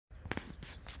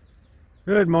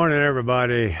Good morning,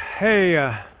 everybody. Hey,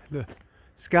 the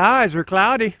skies are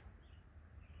cloudy,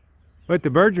 but the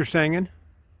birds are singing.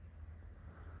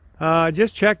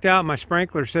 Just checked out my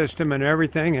sprinkler system and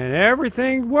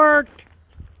everything worked.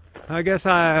 I guess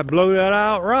I blew that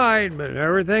out right, but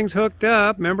everything's hooked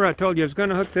up. Remember, I told you I was going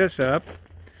to hook this up.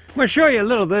 I'm going to show you a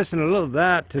little of this and a little of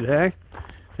that today.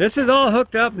 This is all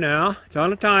hooked up now. It's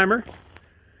on a timer.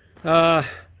 So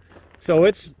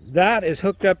that is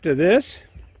hooked up to this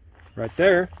right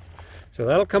there. So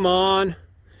that'll come on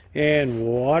and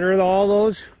water all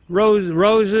those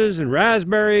roses and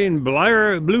raspberry and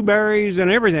blueberries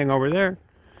and everything over there.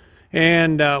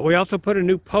 And we also put a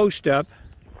new post up.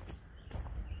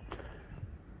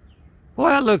 Boy,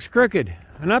 that looks crooked.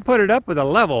 And I put it up with a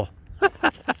level.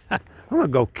 I'm gonna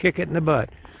go kick it in the butt.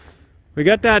 We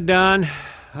got that done.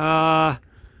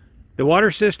 The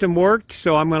water system worked,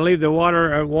 so I'm gonna leave the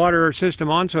water system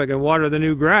on so I can water the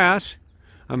new grass.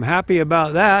 I'm happy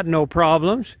about that, no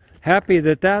problems. Happy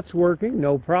that that's working,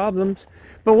 no problems.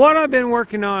 But what I've been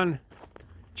working on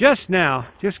just now,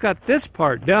 just got this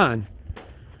part done,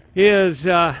 is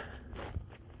the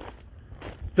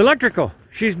electrical.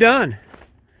 She's done.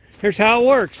 Here's how it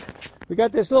works. We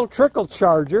got this little trickle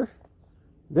charger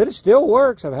that it still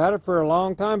works. I've had it for a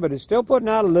long time, but it's still putting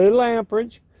out a little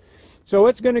amperage. So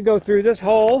it's going to go through this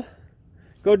hole,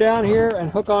 go down here,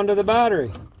 and hook onto the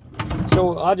battery.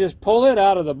 So I'll just pull it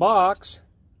out of the box.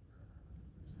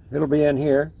 It'll be in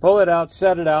here. Pull it out,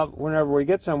 set it out whenever we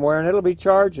get somewhere, and it'll be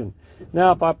charging.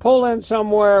 Now, if I pull in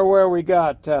somewhere where we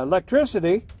got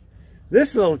electricity,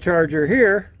 this little charger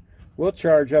here will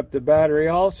charge up the battery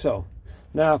also.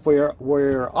 Now, if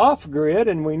we're off grid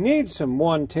and we need some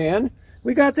 110,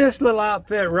 we got this little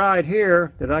outfit right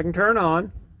here that I can turn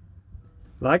on,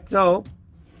 like so,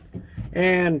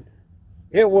 and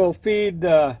it will feed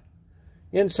the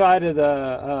inside of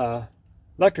the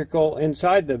electrical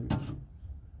inside the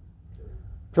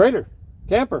trailer,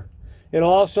 camper. It'll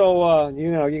also,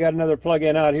 you got another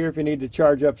plug-in out here if you need to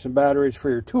charge up some batteries for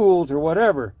your tools or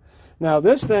whatever. Now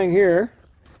this thing here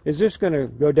is just going to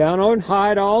go down and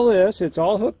hide all this. It's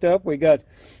all hooked up. We got,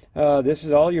 this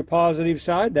is all your positive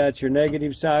side. That's your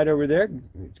negative side over there.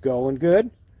 It's going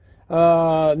good.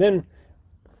 Then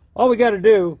all we got to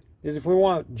do is, if we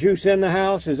want juice in the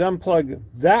house, is unplug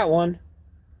that one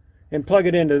and plug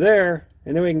it into there,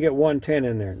 and then we can get 110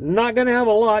 in there. Not going to have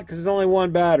a lot because it's only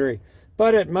one battery,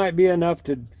 but it might be enough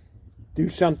to do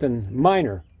something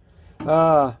minor.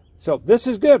 So this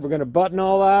is good. We're going to button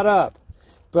all that up.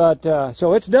 But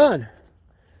so it's done.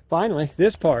 Finally,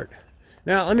 this part.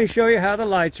 Now let me show you how the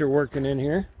lights are working in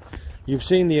here. You've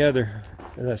seen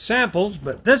the samples,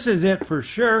 but this is it for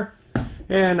sure.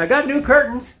 And I got new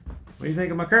curtains. What do you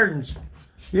think of my curtains?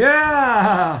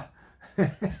 Yeah!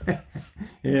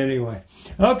 Anyway,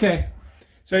 okay.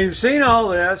 So you've seen all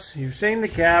this. You've seen the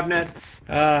cabinet.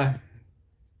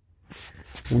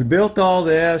 We built all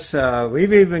this.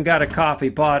 We've even got a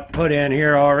coffee pot put in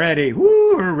here already.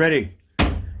 Woo, we're ready.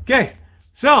 Okay,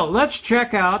 so let's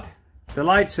check out the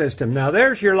light system. Now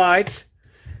there's your lights.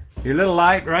 Your little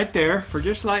light right there for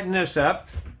just lighting this up.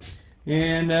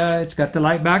 And it's got the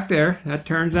light back there. That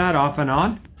turns that off and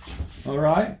on. All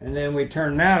right, and then we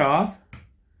turn that off.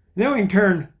 Then we can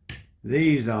turn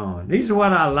these on. These are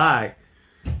what I like.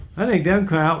 I think them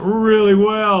come out really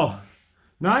well.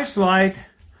 Nice light.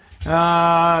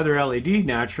 They're LED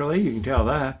naturally, you can tell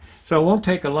that. So it won't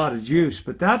take a lot of juice,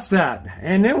 but that's that.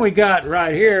 And then we got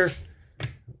right here,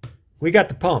 we got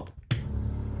the pump.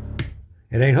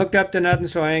 It ain't hooked up to nothing,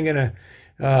 so I ain't gonna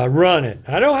run it.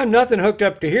 I don't have nothing hooked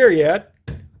up to here yet,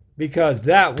 because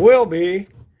that will be...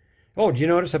 Oh, did you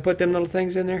notice I put them little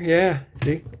things in there? Yeah,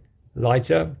 see?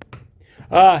 Lights up.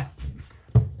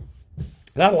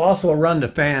 That'll also run the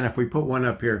fan if we put one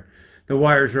up here. The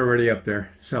wires are already up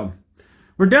there. So,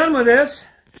 we're done with this.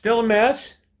 Still a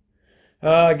mess.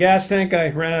 Gas tank, I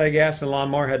ran out of gas in the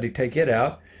lawnmower, had to take it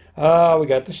out. We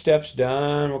got the steps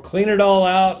done. We'll clean it all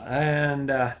out.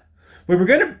 And we were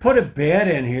going to put a bed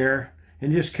in here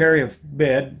and just carry a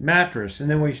bed mattress. And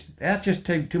then that just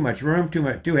take too much room,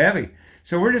 too heavy.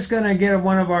 So we're just going to get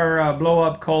one of our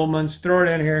blow-up Colemans, throw it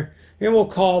in here, and we'll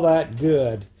call that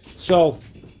good. So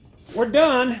we're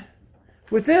done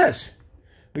with this.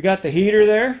 We got the heater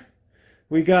there.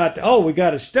 We got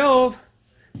a stove.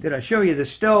 Did I show you the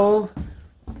stove?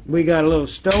 We got a little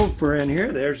stove for in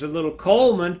here. There's a little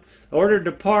Coleman. Ordered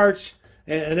the parts,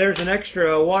 and there's an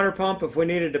extra water pump if we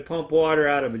needed to pump water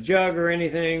out of a jug or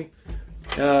anything.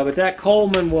 But that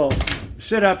Coleman will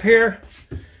sit up here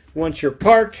once you're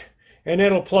parked, and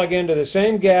it'll plug into the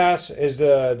same gas as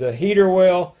the heater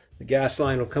will. The gas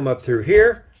line will come up through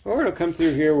here, or it'll come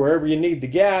through here. Wherever you need the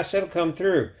gas, it'll come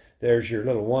through. There's your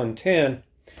little 110.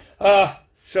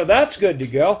 So that's good to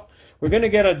go. We're going to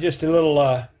get just a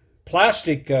little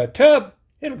plastic tub.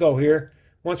 It'll go here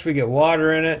once we get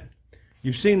water in it.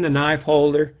 You've seen the knife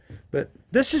holder, but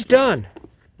this is done,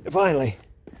 finally,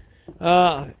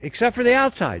 except for the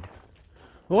outside.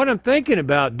 What I'm thinking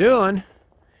about doing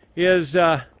is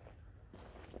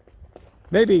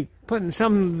maybe putting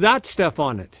some of that stuff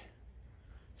on it.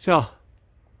 So,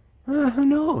 who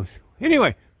knows?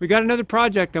 Anyway, we got another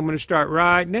project I'm going to start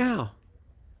right now.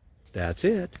 That's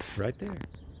it, right there.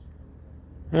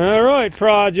 All right,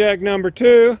 project number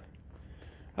 2.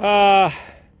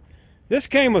 This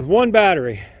came with one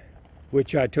battery,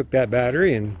 which I took that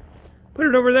battery and put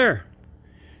it over there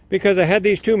because I had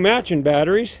these 2 matching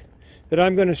batteries that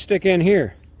I'm going to stick in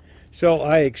here. So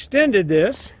I extended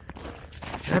this.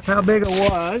 That's how big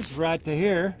it was, right to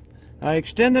here. I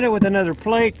extended it with another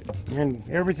plate and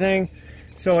everything,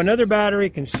 so another battery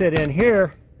can sit in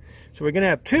here. So we're going to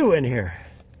have 2 in here.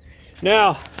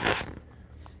 Now,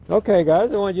 okay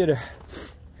guys, I want you to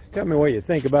tell me what you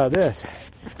think about this.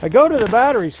 I go to the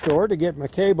battery store to get my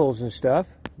cables and stuff.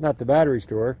 Not the battery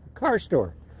store, the car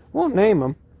store. Won't name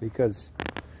them because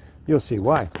you'll see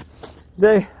why.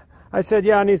 I said,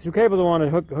 yeah, I need some cables. I want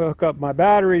to hook up my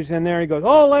batteries in there. He goes,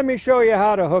 oh, let me show you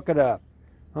how to hook it up.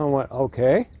 I went,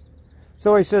 okay.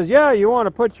 So he says, yeah, you want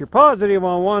to put your positive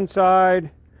on one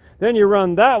side, then you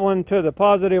run that one to the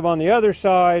positive on the other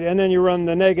side, and then you run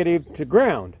the negative to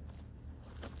ground.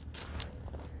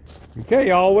 Okay,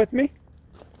 y'all with me?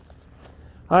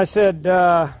 I said,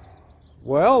 well,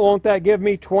 won't that give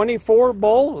me 24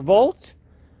 volts?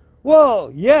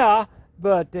 Well, yeah,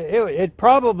 but it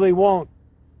probably won't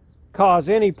cause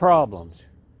any problems.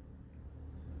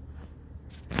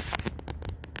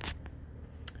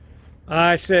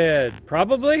 I said,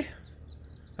 probably?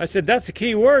 I said, that's a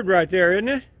key word right there, isn't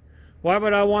it? Why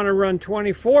would I want to run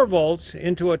 24 volts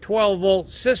into a 12-volt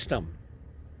system?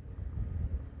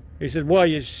 He said, well,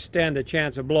 you stand the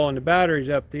chance of blowing the batteries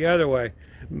up the other way.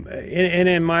 And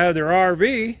in my other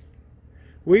RV,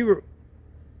 we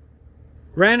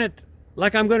ran it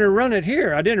like I'm going to run it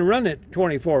here. I didn't run it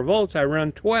 24 volts. I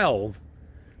run 12,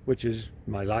 which is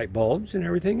my light bulbs and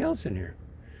everything else in here.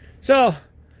 So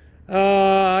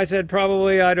I said,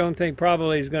 probably, I don't think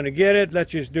probably is going to get it.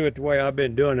 Let's just do it the way I've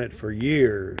been doing it for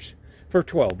years, for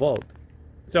 12 volt.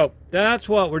 So that's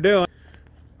what we're doing.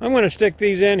 I'm going to stick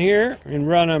these in here and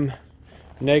run them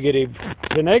negative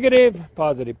to negative,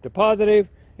 positive to positive,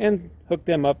 and hook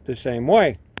them up the same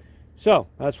way. So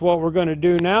that's what we're going to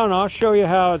do now, and I'll show you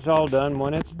how it's all done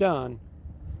when it's done.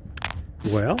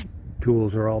 Well,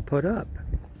 tools are all put up,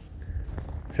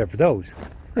 except for those.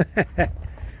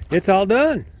 It's all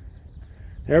done.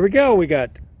 There we go. We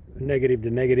got negative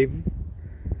to negative.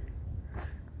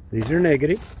 These are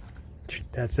negative.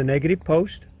 That's the negative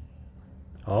post.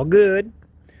 All good.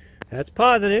 That's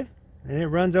positive. And it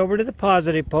runs over to the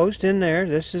positive post in there.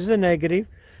 This is the negative.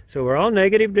 So we're all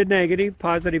negative to negative,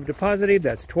 positive to positive.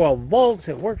 That's 12 volts.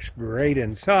 It works great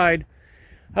inside.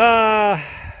 I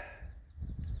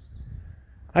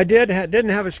didn't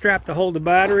have a strap to hold the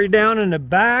battery down in the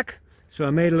back, so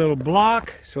I made a little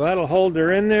block, so that'll hold her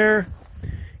in there.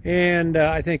 And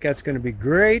I think that's going to be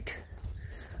great.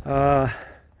 It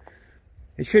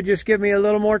should just give me a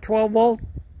little more 12 volt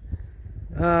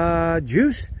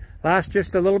juice. Last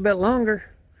just a little bit longer.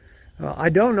 I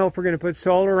don't know if we're going to put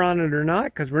solar on it or not,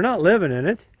 because we're not living in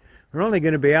it. We're only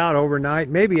going to be out overnight,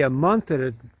 maybe a month at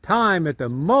a time at the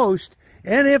most.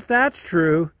 And if that's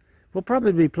true, we'll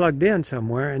probably be plugged in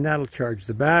somewhere, and that'll charge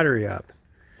the battery up.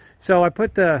 So I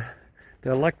put the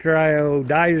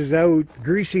electrodiesel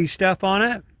greasy stuff on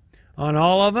it, on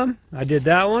all of them. I did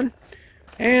that one,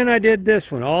 and I did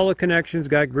this one. All the connections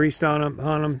got greased on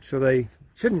them, so they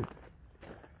should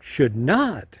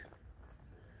not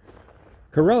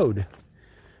corrode.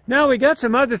 Now we got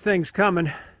some other things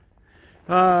coming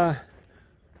for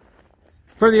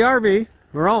the RV.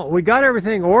 We got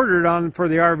everything ordered on for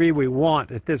the RV we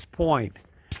want at this point.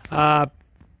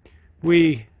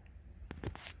 We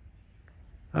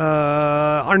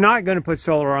are not going to put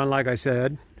solar on, like I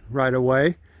said, right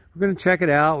away. We're going to check it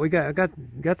out. We got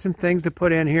some things to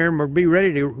put in here, and we're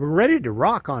ready to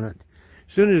rock on it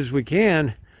as soon as we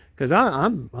can. Because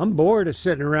I'm bored of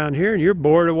sitting around here, and you're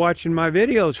bored of watching my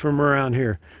videos from around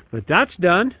here. But that's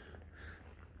done.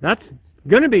 That's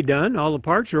going to be done. All the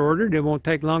parts are ordered. It won't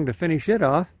take long to finish it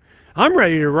off. I'm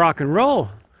ready to rock and roll.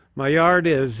 My yard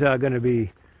is going to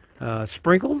be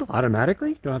sprinkled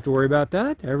automatically. Don't have to worry about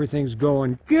that. Everything's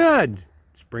going good.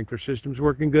 Sprinkler system's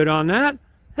working good on that.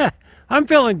 I'm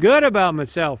feeling good about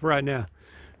myself right now.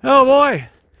 Oh boy.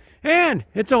 And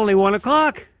it's only 1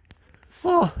 o'clock.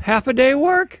 Oh, half a day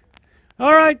work.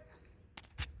 All right.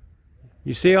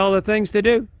 You see all the things to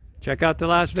do. Check out the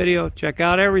last video. Check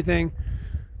out everything.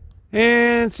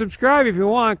 And subscribe if you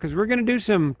want, because we're going to do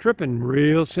some tripping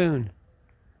real soon.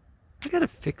 I got to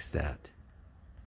fix that.